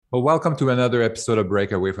Well, welcome to another episode of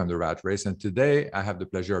Breakaway from the Rat Race. And today I have the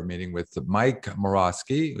pleasure of meeting with Mike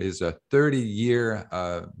Morawski, who is a 30-year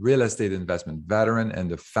real estate investment veteran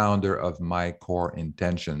and the founder of My Core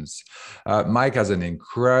Intentions. Mike has an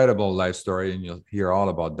incredible life story, and you'll hear all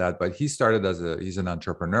about that. But he started he's an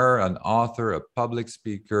entrepreneur, an author, a public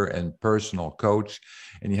speaker, and personal coach.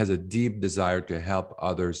 And he has a deep desire to help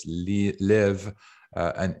others live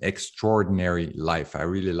an extraordinary life. I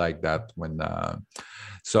really like that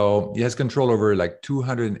so he has control over like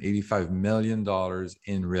 $285 million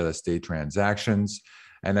in real estate transactions.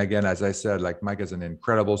 And again, as I said, like Mike has an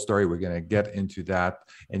incredible story. We're going to get into that.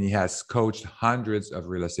 And he has coached hundreds of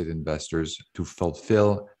real estate investors to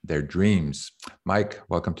fulfill their dreams. Mike,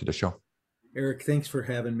 welcome to the show. Eric, thanks for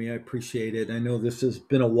having me. I appreciate it. I know this has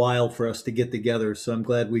been a while for us to get together, so I'm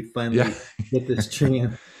glad we Yeah. finally get this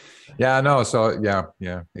chance. Yeah, no. So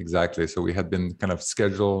yeah, exactly. So we had been kind of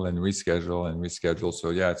schedule and reschedule.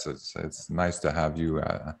 So yeah, it's nice to have you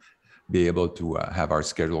be able to have our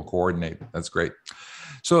schedule coordinate. That's great.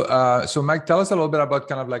 So Mike, tell us a little bit about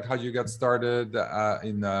kind of like how you got started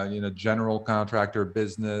in general contractor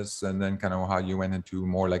business, and then kind of how you went into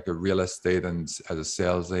more like the real estate and as a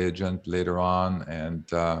sales agent later on, and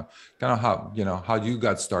kind of how you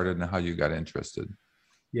got started and how you got interested.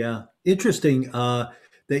 Yeah, interesting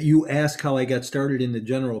that you ask how I got started in the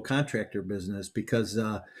general contractor business because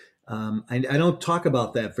I don't talk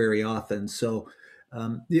about that very often.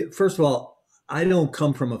 First of all, I don't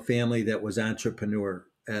come from a family that was entrepreneur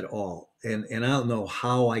at all, and I don't know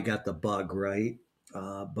how I got the bug, right?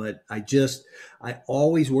 But I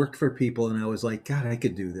always worked for people, and I was like, God, I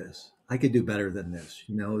could do this. I could do better than this.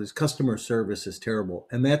 This customer service is terrible,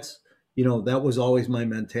 and that was always my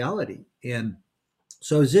mentality. And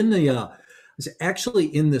so I was actually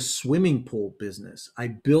in the swimming pool business. I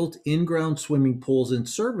built in-ground swimming pools and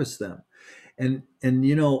serviced them. And I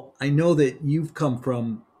know that you've come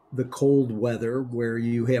from the cold weather where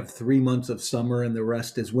you have 3 months of summer and the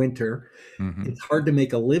rest is winter. Hmm. It's hard to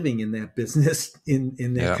make a living in that business in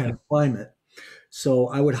that Yeah. kind of climate. So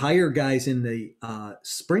I would hire guys in the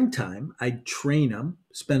springtime. I'd train them,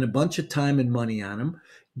 spend a bunch of time and money on them,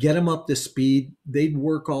 get them up to speed. They'd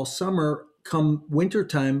work all summer. Come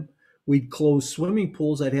wintertime, we'd close swimming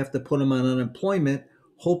pools. I'd have to put them on unemployment,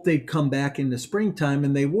 hope they'd come back in the springtime,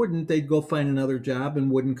 and they wouldn't. They'd go find another job and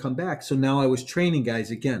wouldn't come back. So now I was training guys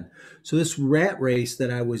again. So this rat race that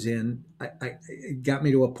I was in, it got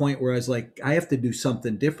me to a point where I was like, I have to do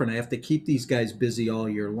something different. I have to keep these guys busy all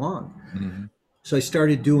year long. Hmm. So I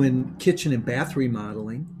started doing kitchen and bath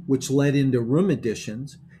remodeling, which led into room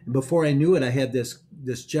additions. And before I knew it, I had this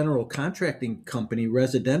general contracting company,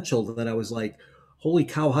 residential, that I was like, holy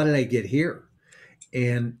cow, how did I get here?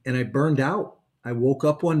 And I burned out. I woke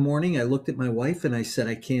up one morning, I looked at my wife and I said,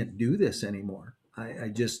 I can't do this anymore. I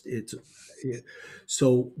just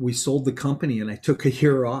so we sold the company and I took a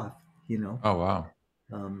year off, you know. Oh, wow.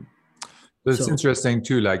 Um, It's so interesting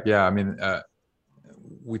too. Like, yeah, I mean, I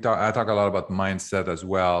talk a lot about mindset as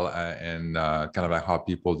well, and kind of like how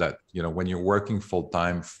people that when you're working full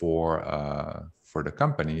time for a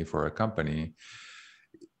company,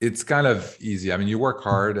 it's kind of easy. I mean, you work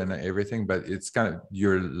hard and everything, but it's kind of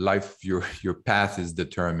your life, your path is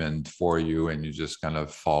determined for you, and you just kind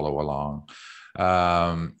of follow along.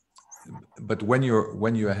 Um, but when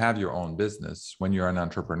you have your own business, when you're an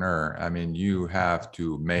entrepreneur, I mean, you have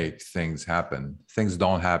to make things happen. Things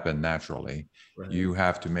don't happen naturally. right. You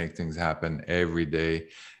have to make things happen every day.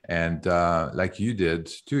 And like you did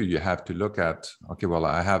too, you have to look at, okay, well,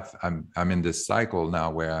 I'm in this cycle now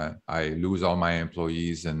where I lose all my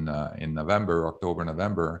employees in October,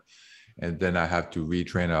 November, and then I have to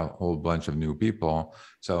retrain a whole bunch of new people.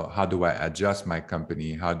 So how do I adjust my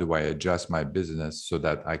company? How do I adjust my business so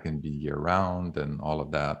that I can be year round and all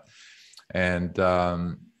of that? And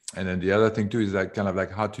then the other thing too is that kind of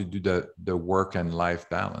like how to do the work and life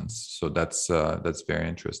balance. So that's very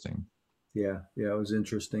interesting. Yeah, it was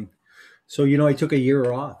interesting. So, I took a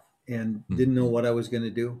year off and didn't know Mhm. what I was going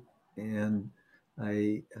to do. And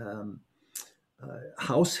I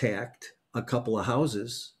house hacked a couple of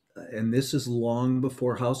houses. And this is long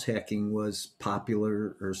before house hacking was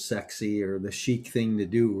popular or sexy or the chic thing to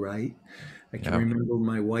do, right? I can Yeah. remember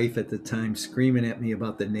my wife at the time screaming at me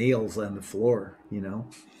about the nails on the floor,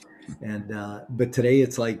 And but today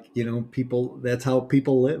it's like, people, that's how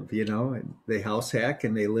people live, and they house hack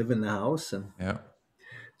and they live in the house. And Yeah.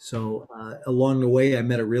 so along the way, I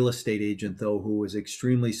met a real estate agent though who was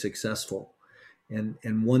extremely successful.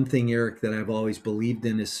 And one thing, Eric, that I've always believed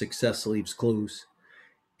in is success leaves clues.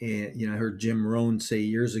 And I heard Jim Rohn say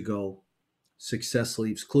years ago, success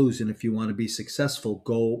leaves clues. And if you want to be successful,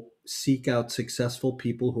 go seek out successful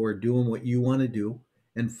people who are doing what you want to do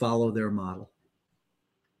and follow their model.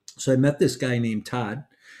 So I met this guy named Todd,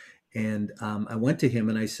 and I went to him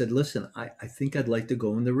and I said, listen, I think I'd like to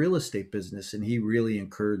go in the real estate business. And he really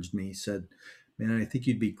encouraged me. He said, man, I think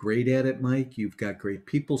you'd be great at it, Mike. You've got great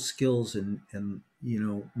people skills and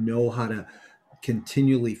know how to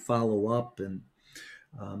continually follow up. And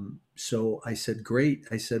so I said, great.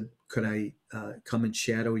 I said, could I come and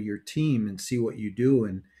shadow your team and see what you do?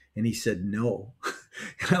 And he said, no.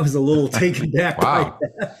 And I was a little taken back by Wow.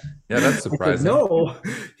 that. Yeah, that's I said, surprising. no.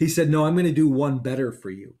 He said, no, I'm going to do one better for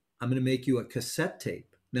you. I'm going to make you a cassette tape.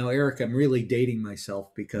 Now, Eric, I'm really dating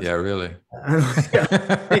myself because Yeah, really.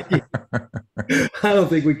 I don't, I don't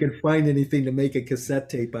think we can find anything to make a cassette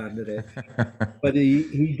tape on today. But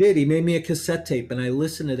he did. He made me a cassette tape, and I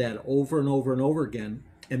listened to that over and over and over again.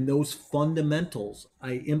 And those fundamentals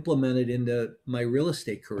I implemented into my real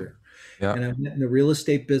estate career. Yeah. And I went in the real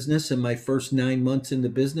estate business. In my first 9 months in the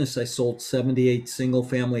business, I sold 78 single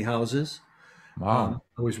family houses. Wow.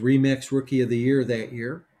 I was Remax Rookie of the Year that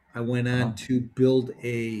year. I went on Wow. to build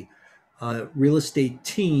a real estate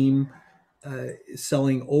team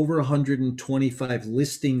selling over 125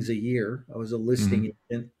 listings a year. I was a listing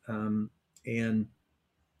Hmm. agent. And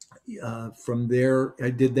from there, I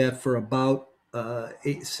did that for about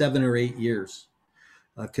 7 or 8 years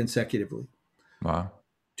consecutively. Wow.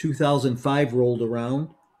 2005 rolled around,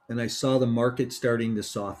 and I saw the market starting to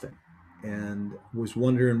soften and was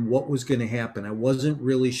wondering what was going to happen. I wasn't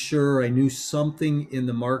really sure. I knew something in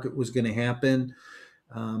the market was going to happen.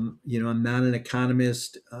 I'm not an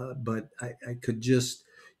economist, but I could just,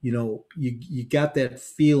 you got that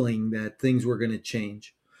feeling that things were going to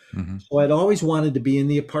change. Hmm. So I'd always wanted to be in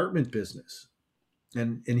the apartment business.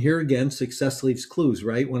 And here again, success leaves clues,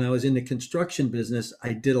 right? When I was in the construction business,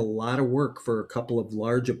 I did a lot of work for a couple of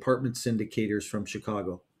large apartment syndicators from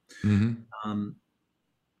Chicago. Hmm. Um,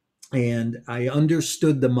 and I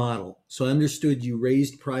understood the model. So I understood you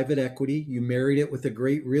raised private equity, you married it with a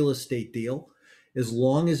great real estate deal. As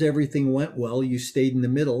long as everything went well, you stayed in the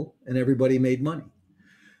middle and everybody made money.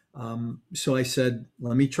 So I said,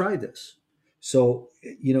 let me try this. So,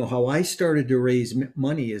 how I started to raise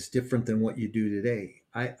money is different than what you do today.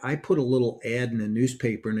 I put a little ad in a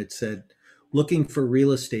newspaper and it said, looking for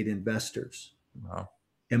real estate investors. Wow.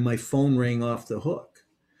 And my phone rang off the hook.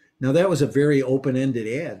 Now, that was a very open ended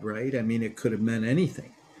ad, right? I mean, it could have meant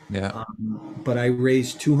anything. Yeah. But I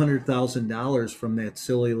raised $200,000 from that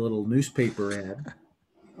silly little newspaper ad.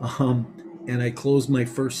 And I closed my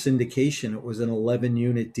first syndication. It was an 11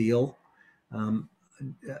 unit deal um,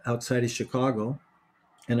 outside of Chicago.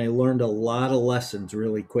 And I learned a lot of lessons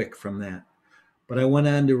really quick from that. But I went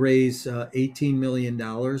on to raise $18 million.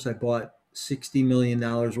 I bought $60 million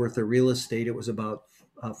worth of real estate. It was about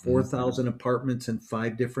Hmm. 4,000 apartments in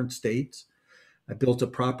 5 different states. I built a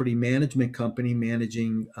property management company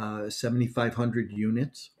managing 7,500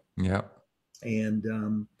 units Yeah.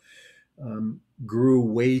 and grew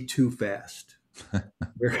way too fast.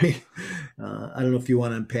 Very. I don't know if you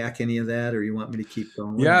want to unpack any of that or you want me to keep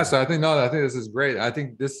going. Yeah, Or, so I think no, I think this is great. I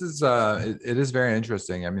think this is it is very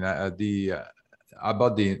interesting. I mean, the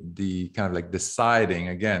about the kind of like deciding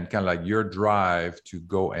again, kind of like your drive to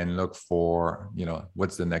go and look for,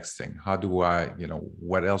 what's the next thing? How do I,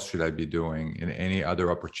 what else should I be doing in any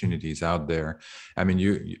other opportunities out there? I mean,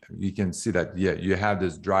 you can see that, yeah, you have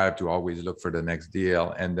this drive to always look for the next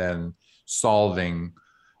deal and then solving,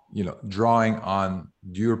 drawing on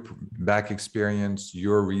your back experience,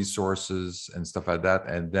 your resources and stuff like that,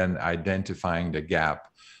 and then identifying the gap,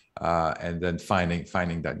 and then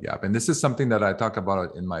finding that gap. And this is something that I talk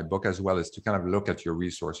about in my book as well, is to kind of look at your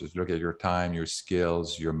resources, look at your time, your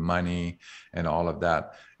skills, your money, and all of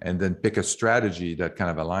that, and then pick a strategy that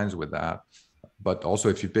kind of aligns with that. But also,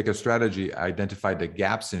 if you pick a strategy, identify the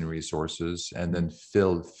gaps in resources and then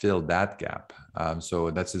fill that gap.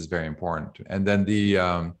 So that's is very important. And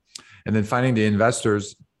then finding the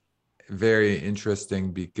investors, very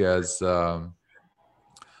interesting, because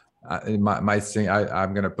my thing,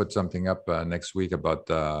 I'm going to put something up next week about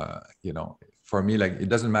for me, like, it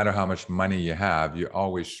doesn't matter how much money you have, you're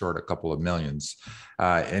always short a couple of millions.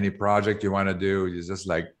 Any project you want to do, you just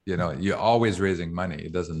like, you're always raising money,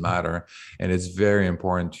 it doesn't matter. And it's very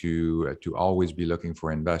important to always be looking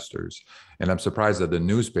for investors. And I'm surprised that the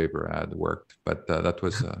newspaper ad worked, but that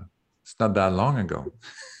was it's not that long ago.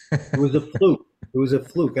 it was a fluke. It was a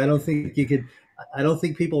fluke. I don't think you could. I don't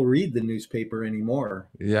think people read the newspaper anymore.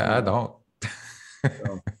 Yeah, I don't.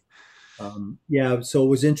 So, yeah. So it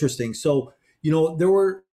was interesting. So there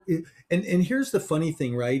were, and here's the funny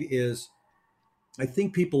thing, right? Is I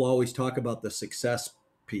think people always talk about the success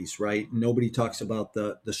piece, right? Nobody talks about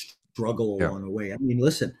the struggle Yeah. along the way. I mean,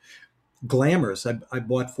 listen, glamorous. I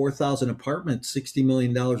bought 4,000 apartments, $60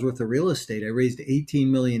 million worth of real estate. I raised $18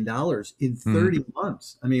 million in Hmm. 30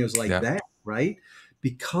 months. I mean, it was like Yeah. that, right?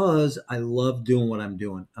 Because I love doing what I'm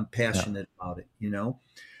doing. I'm Yeah. passionate about it,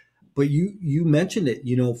 But you mentioned it,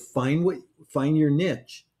 find your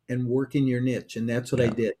niche and work in your niche, and that's what I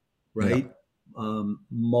Yeah. did, Yeah. right?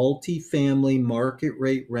 Multifamily, market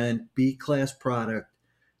rate rent, B class product.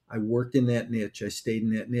 I worked in that niche. I stayed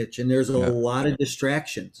in that niche, and there's a Yeah. lot of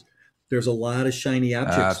distractions. There's a lot of shiny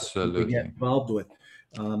objects that we get Absolutely. involved with.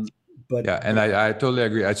 Um, but Yeah, and I totally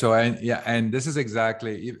agree. So yeah, and this is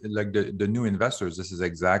exactly like the new investors. This is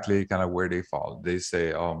exactly kind of where they fall. They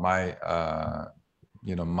say, "Oh, my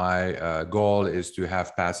goal is to have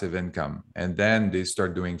passive income," and then they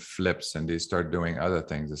start doing flips and they start doing other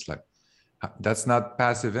things. It's like that's not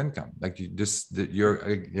passive income. Like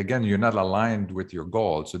you're not aligned with your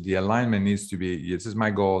goal. So the alignment needs to be, this is my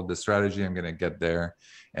goal, the strategy, I'm going to get there,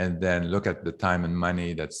 and then look at the time and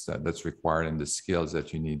money that's required and the skills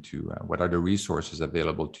that you need to what are the resources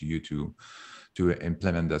available to you to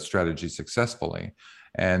implement that strategy successfully.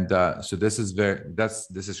 And so this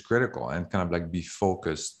is critical, and kind of like be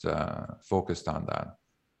focused on that.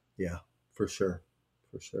 yeah, for sure,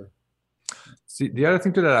 for sure. See, the other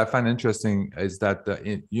thing too that I find interesting is that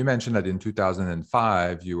you mentioned that in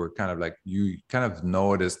 2005, you kind of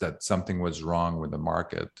noticed that something was wrong with the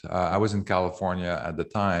market. I was in California at the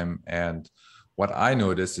time, and what I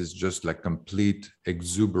noticed is just like complete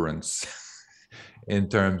exuberance in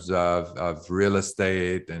terms of real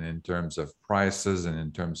estate and in terms of prices and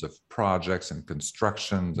in terms of projects and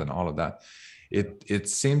constructions and all of that. It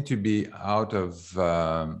seemed to be out of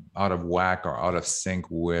whack or out of sync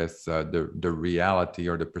with the reality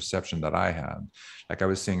or the perception that I had. Like I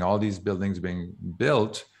was seeing all these buildings being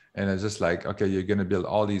built, and it's just like, okay, you're going to build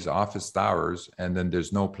all these office towers, and then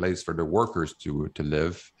there's no place for the workers to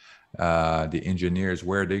live. The engineers,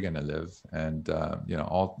 where are they going to live? And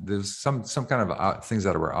there's some kind of things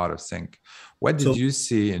that were out of sync. What did So you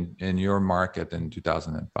see in your market in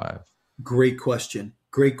 2005? great question.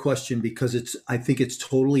 Great question, because I think it's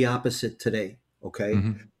totally opposite today. Okay.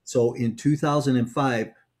 Mm-hmm. So in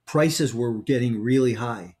 2005, prices were getting really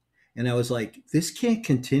high. And I was like, this can't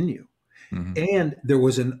continue. Mm-hmm. And there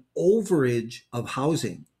was an overage of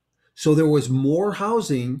housing. So there was more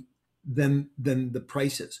housing than the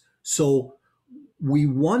prices. So we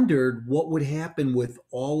wondered what would happen with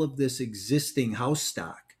all of this existing house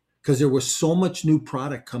stock, because there was so much new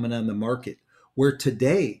product coming on the market, where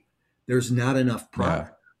today there's not enough Yeah,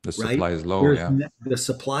 product, the right? supply is low. Yeah. The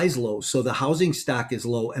supply's low, so the housing stock is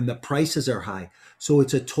low and the prices are high. So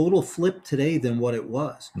it's a total flip today than what it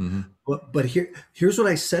was. Mm-hmm. But here's what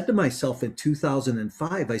I said to myself in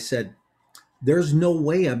 2005. I said, there's no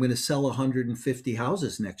way I'm going to sell 150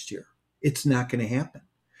 houses next year. It's not going to happen.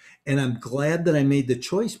 And I'm glad that I made the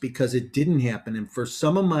choice, because it didn't happen. And for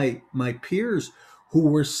some of my peers who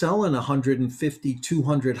were selling 150,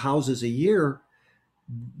 200 houses a year,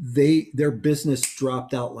 their business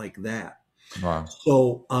dropped out like that. Wow.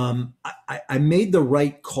 So I made the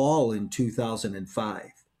right call in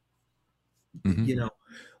 2005. Mm-hmm.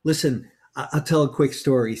 Listen, I'll tell a quick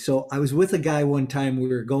story. So I was with a guy one time. We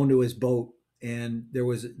were going to his boat, and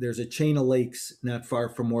there's a chain of lakes not far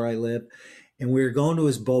from where I live, and we were going to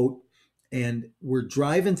his boat, and we're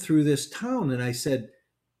driving through this town. And I said,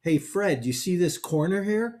 "Hey, Fred, you see this corner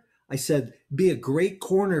here?" I said, "Be a great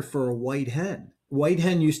corner for a White Hen." White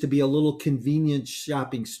Hen used to be a little convenience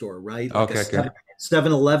shopping store, right? Like Okay. Okay.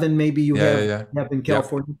 7-Eleven, maybe you Yeah. Yeah. Yeah. have in Yep.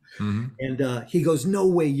 California. Mm-hmm. And he goes, "No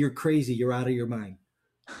way, you're crazy. You're out of your mind."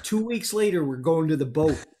 2 weeks later, we're going to the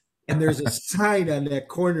boat, and there's a sign on that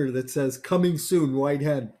corner that says "Coming soon, White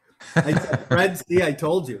Hen." I said, "Fred, see, I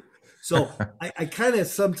told you." So I kind of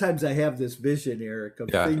sometimes I have this vision, Eric, of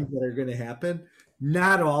Yeah. things that are going to happen.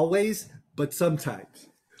 Not always, but sometimes.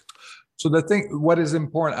 So what is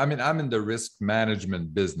important, I mean, I'm in the risk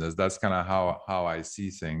management business. That's kind of how I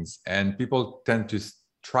see things. And people tend to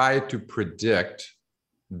try to predict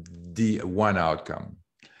the one outcome.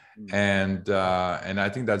 And I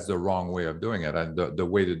think that's the wrong way of doing it. And the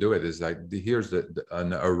way to do it is like, here's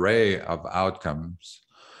an array of outcomes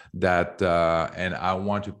that, and I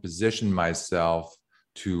want to position myself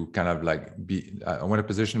to kind of like I want to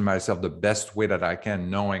position myself the best way that I can,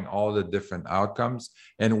 knowing all the different outcomes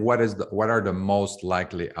and what are the most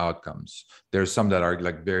likely outcomes. There's some that are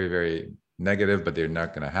like very, very negative, but they're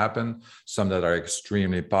not going to happen. Some that are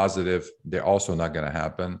extremely positive, they're also not going to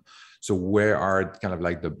happen. So where are kind of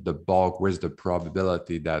like the bulk, where's the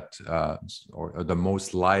probability that, or the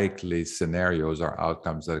most likely scenarios or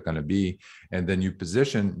outcomes that are going to be? And then you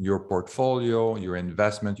position your portfolio, your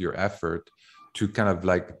investment, your effort to kind of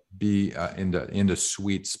like be in the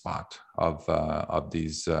sweet spot of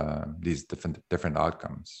these different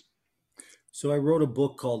outcomes. So I wrote a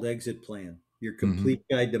book called Exit Plan, Your Mm-hmm. Complete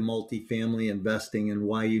Guide to Multifamily Investing and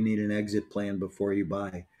Why You Need an Exit Plan Before You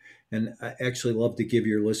Buy. And I actually love to give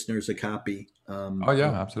your listeners a copy. Oh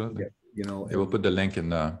yeah, absolutely. You know, Yeah, we'll put the link in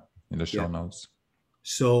the show yeah. notes.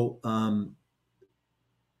 So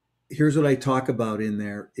here's what I talk about in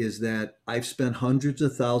there is that I've spent hundreds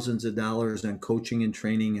of thousands of dollars on coaching and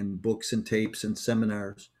training and books and tapes and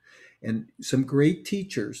seminars and some great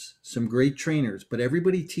teachers, some great trainers, but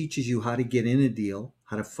everybody teaches you how to get in a deal,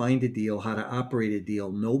 how to find a deal, how to operate a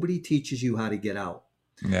deal. Nobody teaches you how to get out.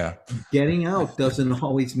 Yeah. Getting out doesn't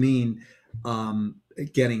always mean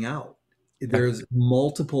getting out. Yeah. There's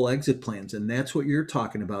multiple exit plans, and that's what you're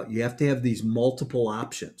talking about. You have to have these multiple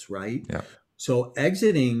options, right? Yeah. So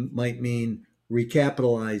exiting might mean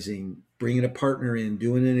recapitalizing, bringing a partner in,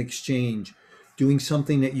 doing an exchange, doing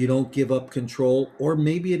something that you don't give up control, or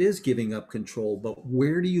maybe it is giving up control, but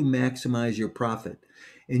where do you maximize your profit?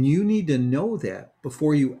 And you need to know that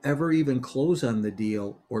before you ever even close on the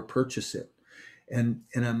deal or purchase it. And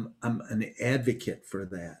I'm an advocate for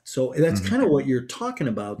that. So that's Mm-hmm. kind of what you're talking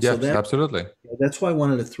about. So Yes, absolutely. that's why I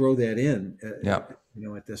wanted to throw that in, Yeah.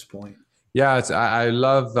 at this point. Yeah, I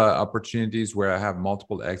love opportunities where I have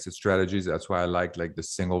multiple exit strategies. That's why I like the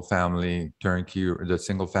single family turnkey, or the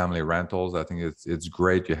single family rentals. I think it's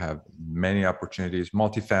great. You have many opportunities.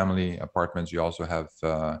 Multifamily apartments, you also have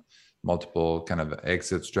multiple kind of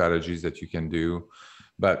exit strategies that you can do.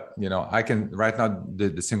 But I can right now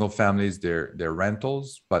the single families, they're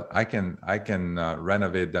rentals, but I can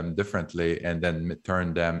renovate them differently and then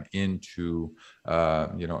turn them into a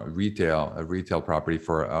retail property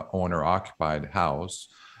for an owner occupied house.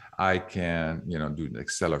 I can do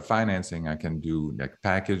like seller financing. I can do like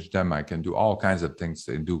package them. I can do all kinds of things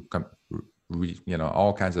and do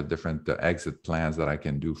all kinds of different exit plans that I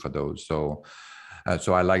can do for those. So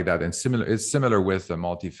I like that. And it's similar with the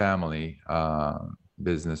multifamily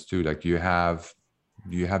business too. Like you have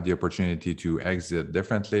the opportunity to exit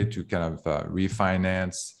differently, to kind of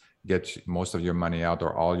refinance, get most of your money out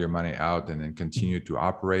or all your money out, and then continue to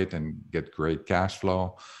operate and get great cash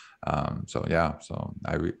flow. So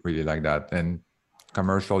I really like that. And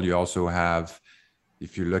commercial, you also have,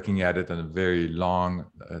 if you're looking at it in a very long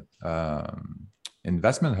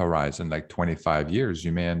investment horizon, like 25 years,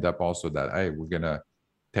 you may end up also that, hey, we're going to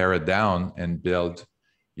tear it down and build,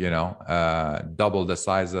 double the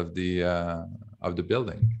size of the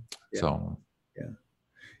building. Yeah. So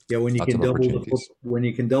yeah, when you lots can of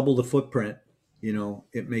double the footprint,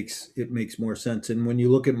 it makes more sense. And when you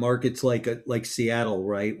look at markets like Seattle,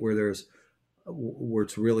 right, where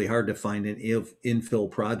it's really hard to find an infill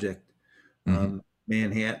project, Mm-hmm.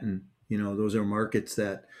 Manhattan, those are markets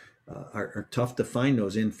that are tough to find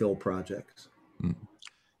those infill projects. Mm-hmm.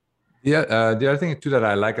 Yeah, the other thing too that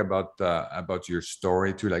I like about your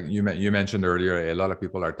story too, like you mentioned earlier, a lot of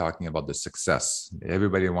people are talking about the success.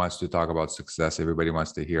 Everybody wants to talk about success. Everybody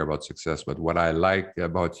wants to hear about success. But what I like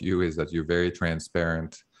about you is that you're very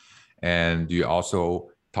transparent, and you also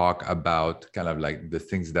talk about kind of like the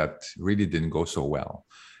things that really didn't go so well.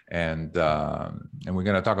 And we're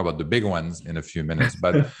going to talk about the big ones in a few minutes,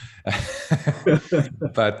 but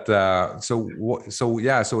so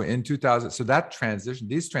in 2000, so that transition,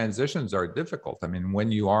 these transitions are difficult. I mean,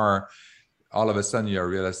 when you are all of a sudden you're a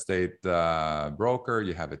real estate broker,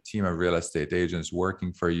 you have a team of real estate agents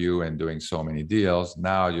working for you and doing so many deals.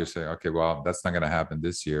 Now you're saying, okay, well, that's not going to happen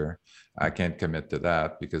this year. I can't commit to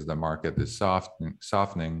that because the market is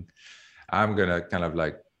softening. I'm going to kind of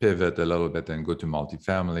like pivot a little bit and go to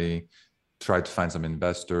multifamily, try to find some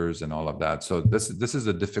investors and all of that. So this is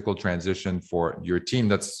a difficult transition for your team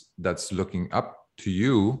that's looking up to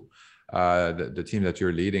you, the team that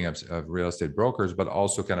you're leading of real estate brokers, but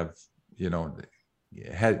also kind of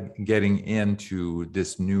getting into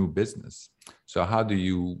this new business. So how do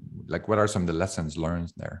you, like, what are some of the lessons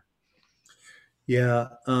learned there? Yeah.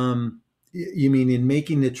 You mean in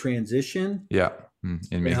making the transition? Yeah. In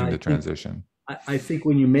making the I think transition. I think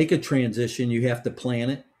when you make a transition, you have to plan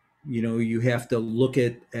it. You have to look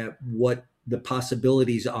at what the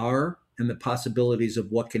possibilities are and the possibilities of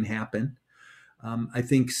what can happen. I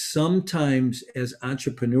think sometimes as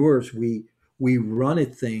entrepreneurs, we run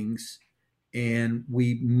at things and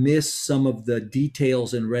we miss some of the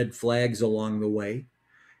details and red flags along the way.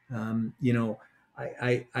 You know,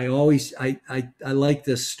 I always I like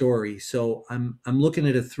this story. So I'm looking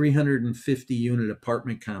at a 350 unit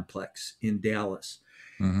apartment complex in Dallas,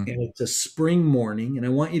 Hmm. and it's a spring morning. And I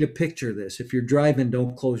want you to picture this. If you're driving,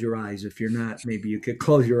 don't close your eyes. If you're not, maybe you could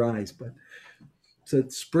close your eyes. But it's a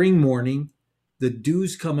spring morning. The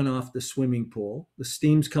dew's coming off the swimming pool. The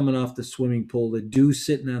steam's coming off the swimming pool. The dew's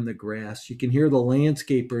sitting on the grass. You can hear the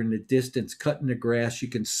landscaper in the distance cutting the grass. You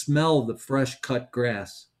can smell the fresh cut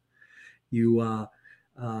grass. You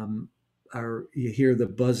um, you hear the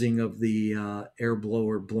buzzing of the air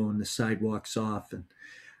blower blowing the sidewalks off, and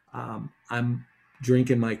I'm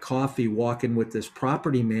drinking my coffee, walking with this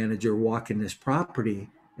property manager, walking this property,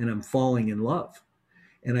 and I'm falling in love.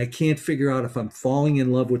 And I can't figure out if I'm falling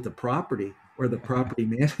in love with the property or the property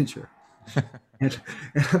manager. And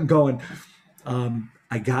I'm going,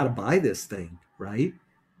 I got to buy this thing, right?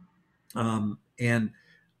 And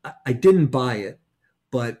I didn't buy it,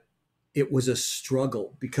 but it was a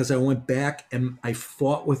struggle because I went back and I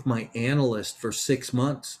fought with my analyst for 6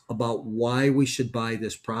 months about why we should buy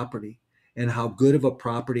this property and how good of a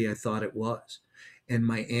property I thought it was. And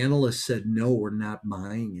my analyst said, no, we're not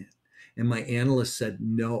buying it. And my analyst said,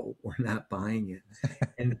 no, we're not buying it.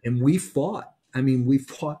 And we fought. I mean, we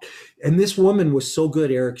fought. And this woman was so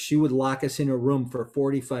good, Eric. She would lock us in a room for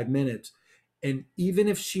 45 minutes. And even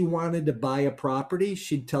if she wanted to buy a property,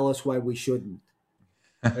 she'd tell us why we shouldn't.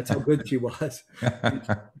 That's how good she was.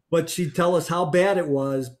 But she'd tell us how bad it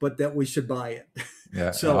was, but that we should buy it.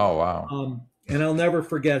 Yeah. So, Oh, wow. and I'll never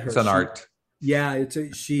forget her. It's an art. Yeah,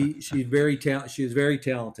 she's very talented. She was very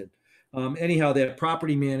talented. Anyhow, that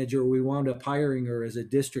property manager, we wound up hiring her as a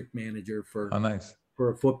district manager Oh, nice.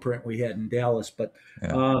 for a footprint we had in Dallas. But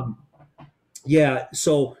Yeah. yeah,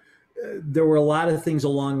 so there were a lot of things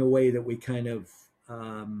along the way that we kind of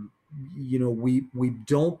we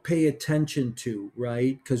don't pay attention to,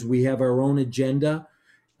 right? Because we have our own agenda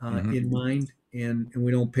Hmm. in mind, and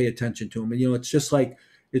we don't pay attention to them. And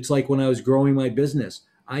it's like when I was growing my business,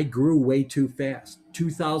 I grew way too fast.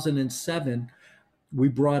 2007, we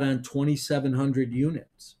brought on 2,700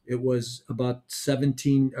 units. It was about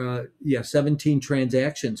 17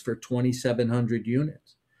 transactions for 2,700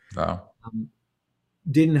 units. Wow.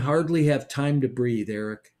 Didn't hardly have time to breathe,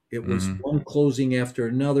 Eric. It was Hmm. one closing after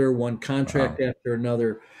another, one contract Wow. after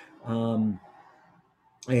another. Um,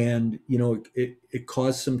 and, it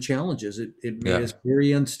caused some challenges. It made Yeah. us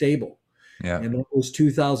very unstable. Yeah. And that was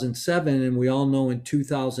 2007. And we all know in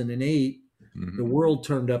 2008, the Hmm. world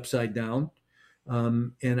turned upside down.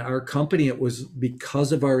 And our company, it was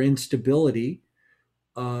because of our instability.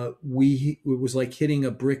 It was like hitting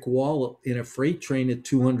a brick wall in a freight train at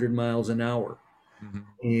 200 miles an hour. Hmm.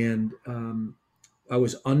 And I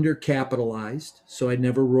was undercapitalized, so I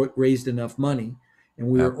never raised enough money, and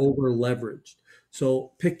we Yeah. were over leveraged.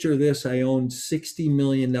 So picture this: I owned $60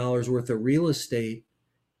 million worth of real estate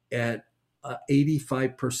at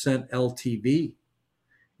 85% LTV.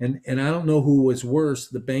 And I don't know who was worse,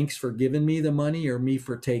 the banks for giving me the money or me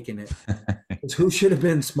for taking it. 'Cause who should have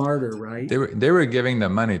been smarter, right? They were giving the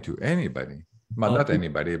money to anybody. Well, not People,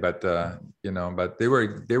 anybody, but but they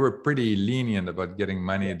were pretty lenient about getting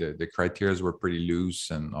money. yeah, The criteria were pretty loose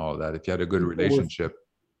and all that. If you had a good people were relationship,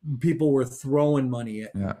 people were throwing money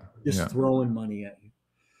at you, yeah, just yeah, throwing money at you.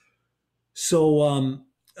 So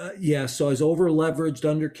yeah, so I was over leveraged,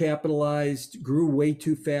 undercapitalized, grew way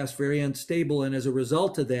too fast, very unstable, and as a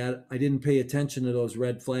result of that, I didn't pay attention to those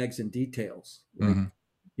red flags and details. Like,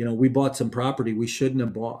 hmm, we bought some property we shouldn't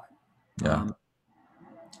have bought. yeah. Um,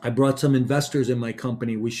 I brought some investors in my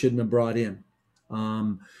company we shouldn't have brought in.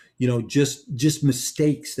 Just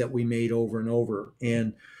mistakes that we made over and over.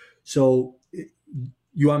 And so,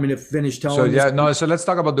 you want me to finish So telling this? yeah, no. So let's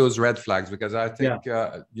talk about those red flags because I Yeah.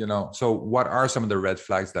 think So what are some of the red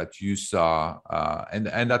flags that you saw, and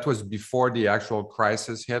that was before the actual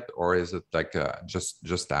crisis hit, or is it like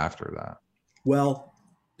just after that? Well,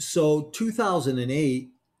 so 2008,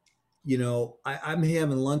 I'm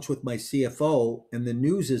having lunch with my CFO and the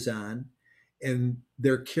news is on and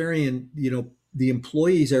they're carrying, the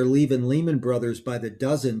employees are leaving Lehman Brothers by the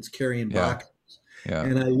dozens carrying Yeah, boxes. yeah.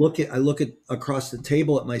 And I look at across the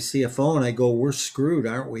table at my CFO and I go, we're screwed,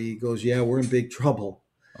 aren't we? He goes, yeah, we're in big trouble.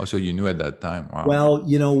 Oh, so you knew at that time. Wow. Well,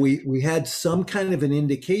 we had some kind of an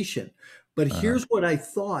indication, but Uh-huh. here's what I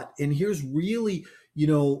thought, and here's really,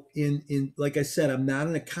 in like I said, I'm not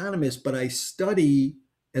an economist, but I study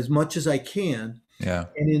as much as I can. Yeah,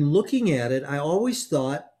 And in looking at it, I always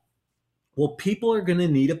thought, well, people are going to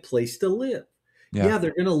need a place to live. yeah. Yeah,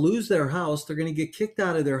 they're going to lose their house. They're going to get kicked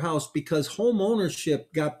out of their house because home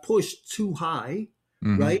ownership got pushed too high,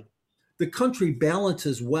 Hmm. right? the country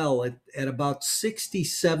balances well at about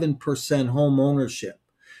 67% home ownership.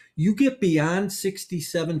 You get beyond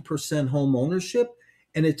 67% home ownership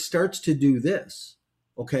and it starts to do this.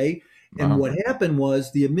 Okay. And Uh-huh. what happened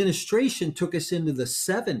was the administration took us into the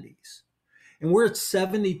 70s and we're at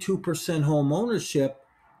 72% home ownership,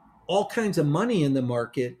 all kinds of money in the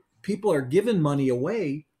market. People are giving money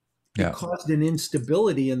away. It Yeah. caused an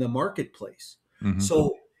instability in the marketplace. Hmm.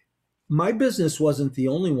 So my business wasn't the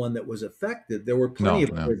only one that was affected. There were plenty No,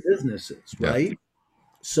 of no. other businesses, Yeah. right?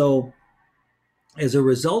 So as a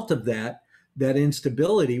result of that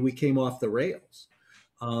instability, we came off the rails.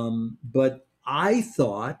 But I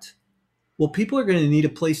thought, well, people are going to need a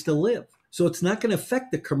place to live. So it's not going to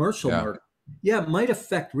affect the commercial Yeah. market. Yeah, it might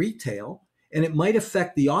affect retail and it might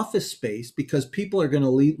affect the office space because people are going to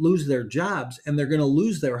lose their jobs and they're going to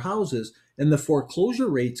lose their houses and the foreclosure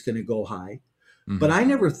rate's going to go high. But Hmm. I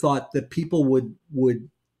never thought that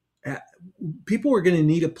uh, people were going to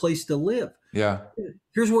need a place to live. Yeah.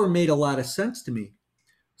 Here's where it made a lot of sense to me.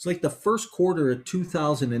 It's like the first quarter of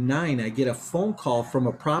 2009, I get a phone call from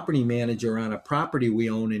a property manager on a property we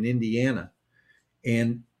own in Indiana.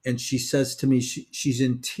 And she says to me, she's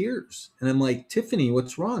in tears. And I'm like, Tiffany,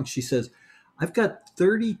 what's wrong? She says, I've got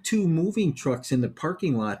 32 moving trucks in the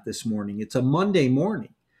parking lot this morning. It's a Monday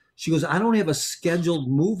morning. She goes, I don't have a scheduled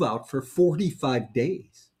move out for 45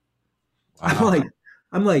 days. I'm Wow. like,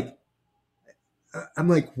 I'm like, I'm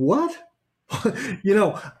like, what?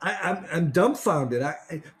 I'm dumbfounded.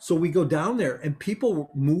 So we go down there, and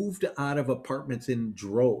people moved out of apartments in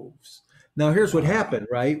droves. Now, here's what Wow. happened,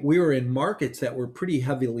 right? We were in markets that were pretty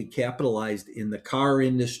heavily capitalized in the car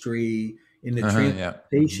industry, in the Uh-huh. Yeah. Hmm.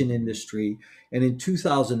 transportation industry, and in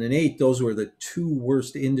 2008, those were the two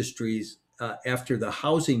worst industries after the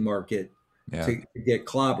housing market Yeah. to get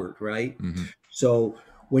clobbered, right? Hmm. So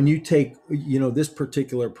when you take, this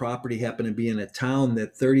particular property happened to be in a town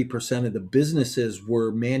that 30% of the businesses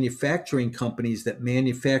were manufacturing companies that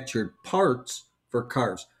manufactured parts for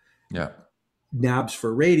cars, Yeah. knobs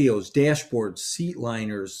for radios, dashboards, seat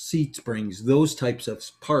liners, seat springs, those types of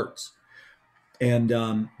parts. And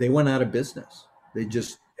they went out of business. They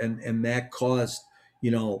just, and that caused,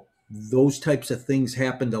 those types of things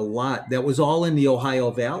happened a lot. That was all in the Ohio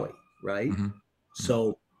Valley, right? Hmm. Hmm.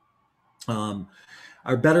 So, um,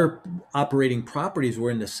 our better operating properties were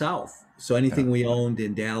in the South. So Yeah. anything we owned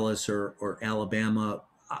in Dallas or Alabama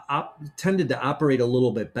tended to operate a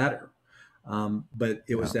little bit better. But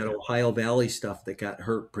it was Yeah. that Ohio Valley stuff that got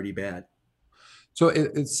hurt pretty bad. So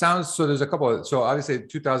it sounds so there's a couple of, so obviously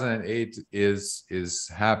 2008 is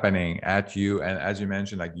happening at you, and as you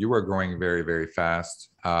mentioned, like you were growing very, very fast,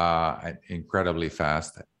 and incredibly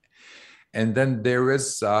fast. And then there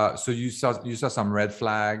is so you saw some red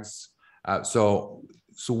flags. So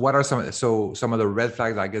what are some of the red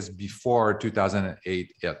flags, I guess, before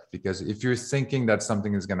 2008 hit? Because if you're thinking that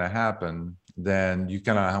something is going to happen, then you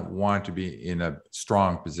kind of want to be in a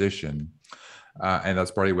strong position. And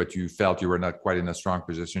that's probably what you felt. You were not quite in a strong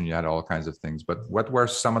position. You had all kinds of things. But what were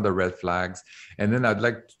some of the red flags? And then I'd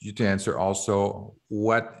like you to answer also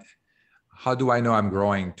how do I know I'm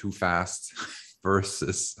growing too fast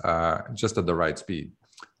versus just at the right speed?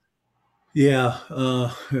 Yeah,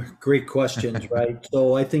 great questions, right?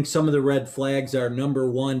 So I think some of the red flags are number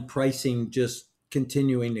one, pricing just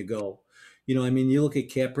continuing to go. I mean, you look at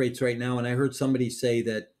cap rates right now, and I heard somebody say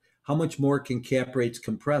that how much more can cap rates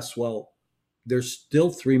compress? Well, there's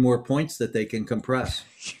still 3 more points that they can compress.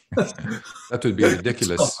 That would be So,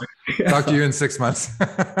 ridiculous. Talk to yeah. you in 6 months.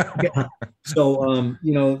 Yeah. So,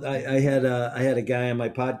 I had a guy on my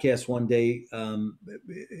podcast one day,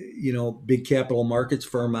 big capital markets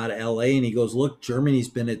firm out of LA, and he goes, "Look, Germany's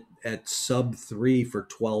been at sub 3 for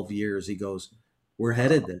 12 years." He goes, "We're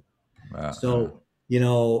headed there." Yeah. So,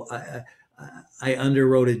 I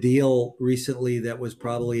underwrote a deal recently that was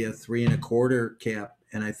probably a 3.25 cap,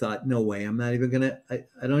 and I thought, no way, I'm not even gonna.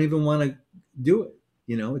 I don't even want to do it.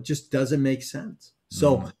 It just doesn't make sense.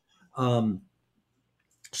 So, Mhm. um,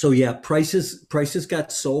 so yeah, prices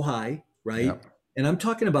got so high, Yeah. right? And I'm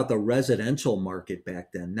talking about the residential market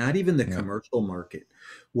back then, not even the Yeah. commercial market,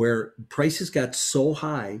 where prices got so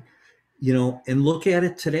high, and look at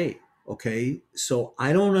it today. Okay. So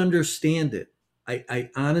I don't understand it. I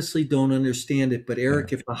honestly don't understand it. But Yeah.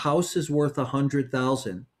 Eric, if a house is worth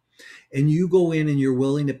 100,000 and you go in and you're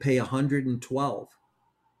willing to pay 112,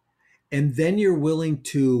 and then you're willing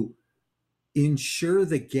to insure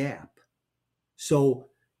the gap. So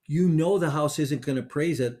the house isn't going to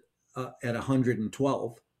appraise at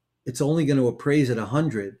 112. It's only going to appraise at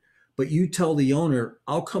 100. But you tell the owner,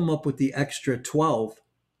 I'll come up with the extra 12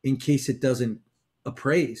 in case it doesn't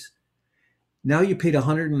appraise. Now you paid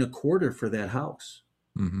 100 and a quarter for that house.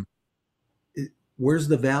 Hmm. Where's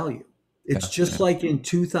the value? It's Yeah. just Yeah. like in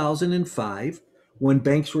 2005 when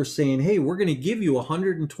banks were saying, hey, we're going to give you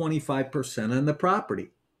 125% on the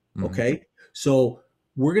property. Hmm. Okay. So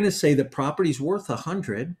we're going to say the property's worth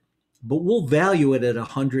 100, but we'll value it at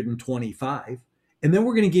 125. And then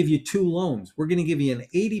we're going to give you two loans. We're going to give you an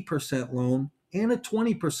 80% loan and a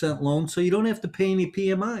 20% loan so you don't have to pay any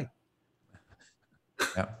PMI.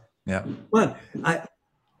 Yeah. Yeah. But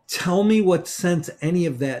tell me what sense any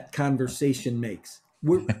of that conversation makes.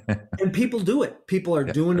 And people do it. People are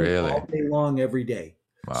Yeah. doing it Really. all day long, every day.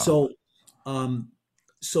 Wow. So, um,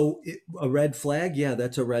 a red flag, yeah,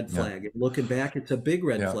 that's a red Yeah. flag. Looking back, it's a big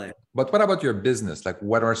red Yeah. flag. But what about your business? Like,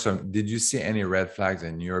 what are some, did you see any red flags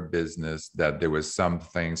in your business that there was some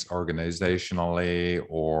things organizationally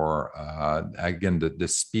or, again, the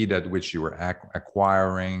speed at which you were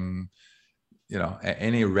acquiring,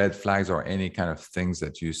 any red flags or any kind of things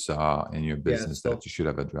that you saw in your Yeah. business that you should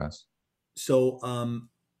have addressed? So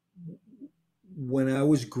when I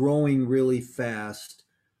was growing really fast,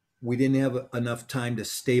 we didn't have enough time to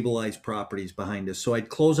stabilize properties behind us. So I'd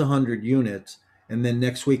close 100 units, and then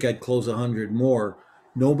next week I'd close 100 more.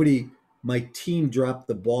 Nobody, my team dropped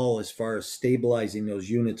the ball as far as stabilizing those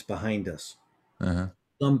units behind us. Uh-huh.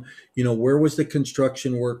 Where was the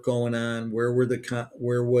construction work going on? Where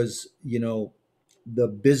was, the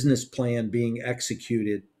business plan being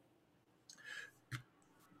executed?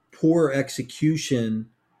 Poor execution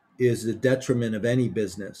is the detriment of any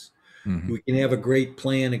business. Hmm. We can have a great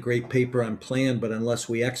plan, a great paper on plan, but unless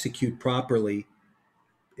we execute properly,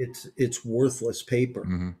 it's worthless paper.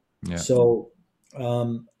 Hmm. Yeah. So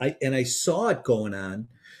I saw it going on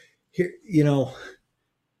here.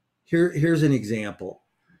 Here's an example.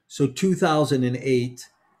 So 2008,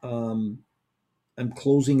 I'm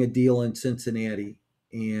closing a deal in Cincinnati,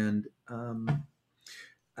 and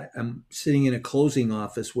I'm sitting in a closing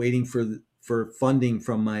office waiting for funding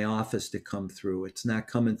from my office to come through. It's not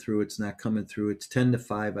coming through. It's not coming through. It's 10 to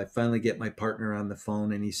 5. I finally get my partner on the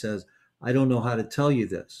phone, and he says, I don't know how to tell you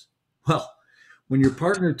this. Well, when your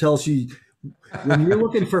partner tells you, when you're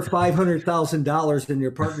looking for $500,000 and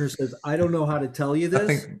your partner says, I don't know how to tell you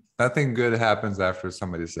this, Nothing good happens after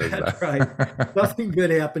somebody says that's right. that. Nothing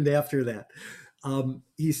good happened after that.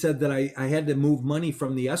 He said that I had to move money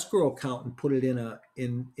from the escrow account and put it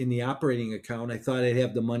in the operating account. I thought I'd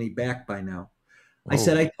have the money back by now. I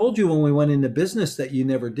said, Oh. I told you when we went into business that you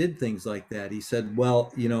never did things like that. He said,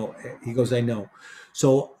 well, he goes, I know.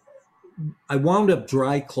 So I wound up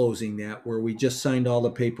dry closing that where we just signed all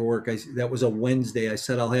the paperwork. That was a Wednesday. I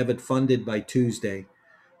said, I'll have it funded by Tuesday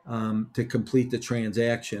to complete the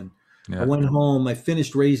transaction. I Yeah. went home. I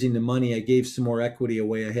finished raising the money. I gave some more equity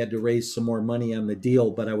away. I had to raise some more money on the deal,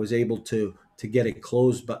 but I was able to get it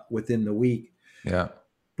closed but within the week. Yeah.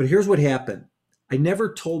 But here's what happened. I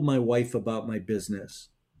never told my wife about my business.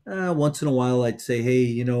 Once in a while, I'd say,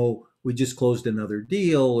 hey, we just closed another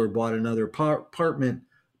deal or bought another apartment,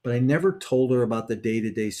 but I never told her about the day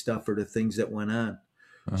to day stuff or the things that went on.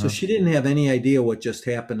 So Uh-huh. she didn't have any idea what just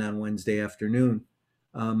happened on Wednesday afternoon.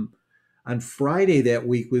 Um, on Friday that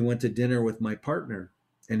week, we went to dinner with my partner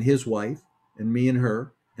and his wife, and me and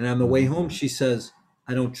her. And on the way Hmm. home, she says,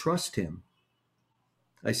 I don't trust him.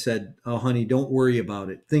 I said, oh, honey, don't worry about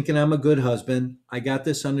it. Thinking I'm a good husband. I got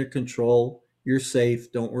this under control. You're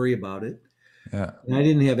safe. Don't worry about it. Yeah. And I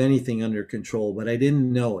didn't have anything under control, but I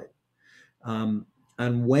didn't know it. Um,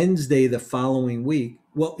 on Wednesday the following week,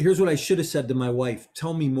 well, here's what I should have said to my wife.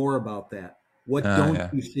 Tell me more about that. What don't Yeah.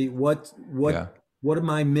 you see? What Yeah. what am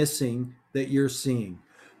I missing that you're seeing?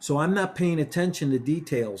 So I'm not paying attention to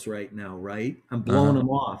details right now, right? I'm blowing Uh-huh. them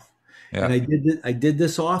off. And Yeah. I did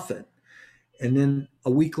this often. And then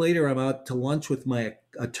a week later I'm out to lunch with my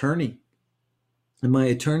attorney. And my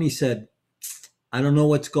attorney said, I don't know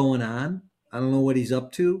what's going on. I don't know what he's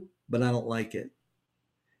up to, but I don't like it.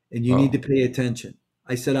 And you need to Oh. pay attention.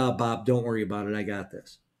 I said, Bob, don't worry about it. I got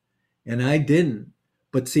this. And I didn't.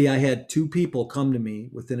 But see, I had two people come to me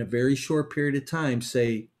within a very short period of time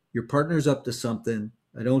say, your partner's up to something.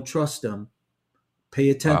 I don't trust him. Pay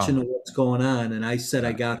attention to Wow. what's going on. And I said, I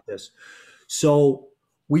Yeah. got this. So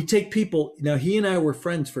we take people. Now, he and I were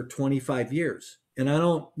friends for 25 years. And I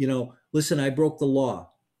don't, listen, I broke the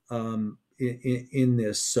law in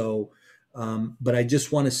this. So, but I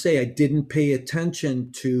just want to say I didn't pay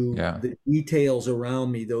attention to Yeah. the details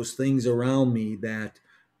around me, those things around me that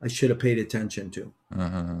I should have paid attention to.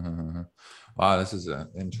 Uh-huh. Wow, this is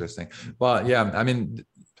interesting. Well, yeah, I mean,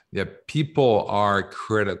 yeah, people are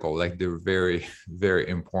critical. Like they're very, very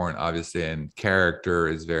important, obviously, and character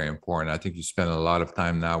is very important. I think you spend a lot of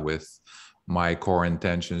time now with my core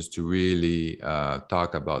intentions to really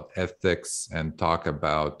talk about ethics and talk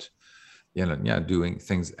about, yeah, doing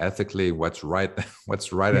things ethically, what's right,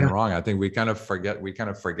 what's right and Yeah. wrong. I think we kind of forget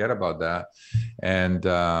about that. And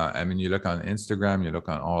I mean, you look on Instagram, you look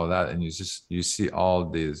on all of that, and you see all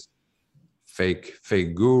these fake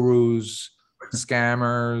gurus,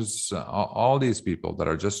 scammers, all these people that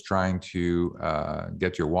are just trying to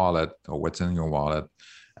get your wallet or what's in your wallet.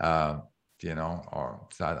 Uh, or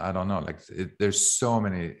I don't know, like there's so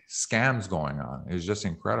many scams going on. It's just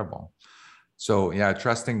incredible. So yeah,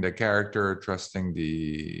 trusting the character, trusting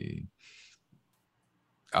the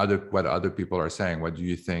what other people are saying, what do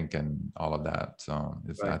you think, and all of that. So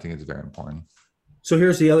I Right. think it's very important. So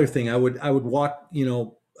here's the other thing. I would walk,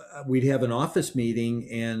 we'd have an office meeting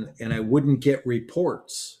and I wouldn't get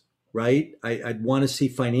reports, right? I'd want to see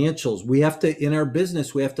financials. We have to, in our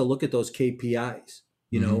business, we have to look at those KPIs.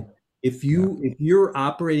 You Hmm. know, if Yeah. you're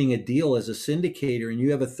operating a deal as a syndicator and you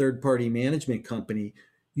have a third party management company,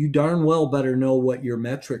 you darn well better know what your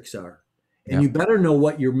metrics are. And Yeah. you better know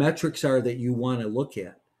what your metrics are that you want to look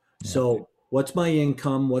at. Yeah. So what's my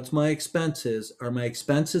income? What's my expenses? Are my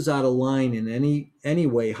expenses out of line in any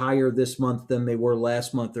way higher this month than they were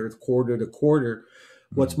last month or quarter to quarter?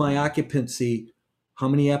 What's Mhm. my occupancy? How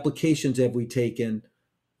many applications have we taken?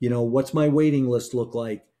 What's my waiting list look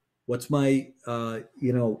like? What's my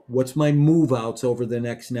move outs over the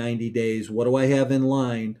next 90 days? What do I have in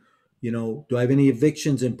line? Do I have any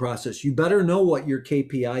evictions in process? You better know what your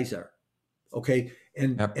KPIs are. Okay.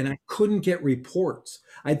 And Yep. and I couldn't get reports.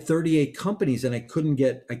 I had 38 companies and I couldn't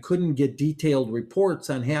get detailed reports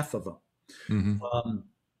on half of them. Hmm. Um,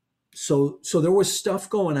 so there was stuff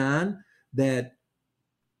going on that,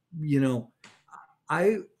 you know,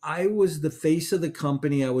 I was the face of the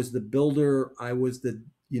company. I was the builder. I was the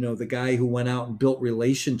guy who went out and built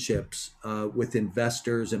relationships with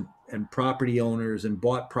investors and property owners and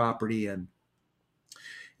bought property and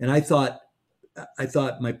I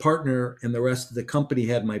thought my partner and the rest of the company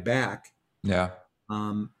had my back. Yeah.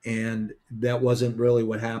 And that wasn't really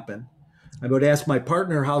what happened. I would ask my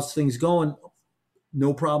partner, how's things going?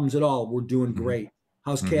 No problems at all. We're doing Hmm. great.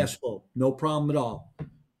 How's Hmm. cash flow? No problem at all.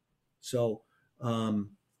 So,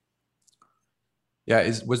 um, Yeah.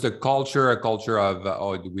 Was the culture a culture of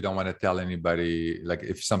oh, we don't want to tell anybody, like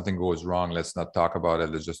if something goes wrong, let's not talk about it.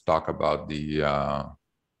 Let's just talk about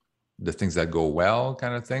the things that go well,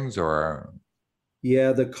 kind of things, or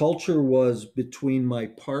yeah, the culture was between my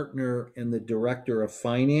partner and the director of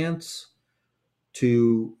finance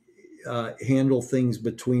to handle things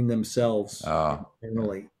between themselves yeah.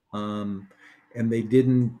 internally. And they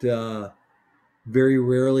didn't. Very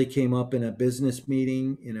rarely came up in a business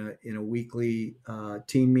meeting, in a weekly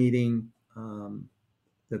team meeting,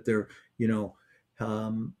 that they're, you know,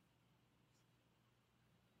 um,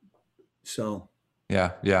 so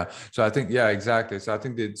Yeah, yeah. So I think, yeah, exactly. So I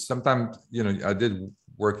think that sometimes, I did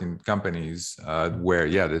work in companies where,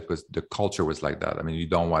 yeah, that was the culture was like that. I mean, you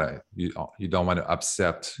don't want to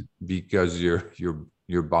upset because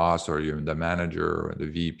your boss or the manager or the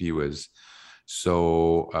VP was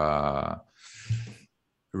so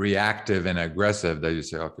reactive and aggressive that you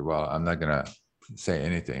say, okay, well, I'm not gonna say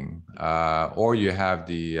anything, or you have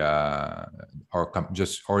the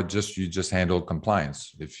just you just handle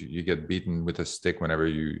compliance. If you get beaten with a stick whenever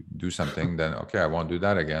you do something, then okay, I won't do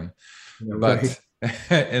that again. right.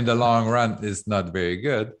 But in the long run, it's not very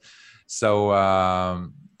good. So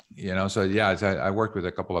so yeah, I worked with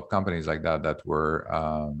a couple of companies like that were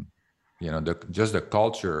just the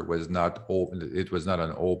culture was not open. It was not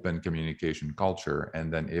an open communication culture,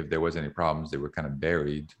 and then if there was any problems, they were kind of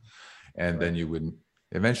buried, and Right. then you would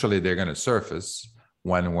eventually they're going to surface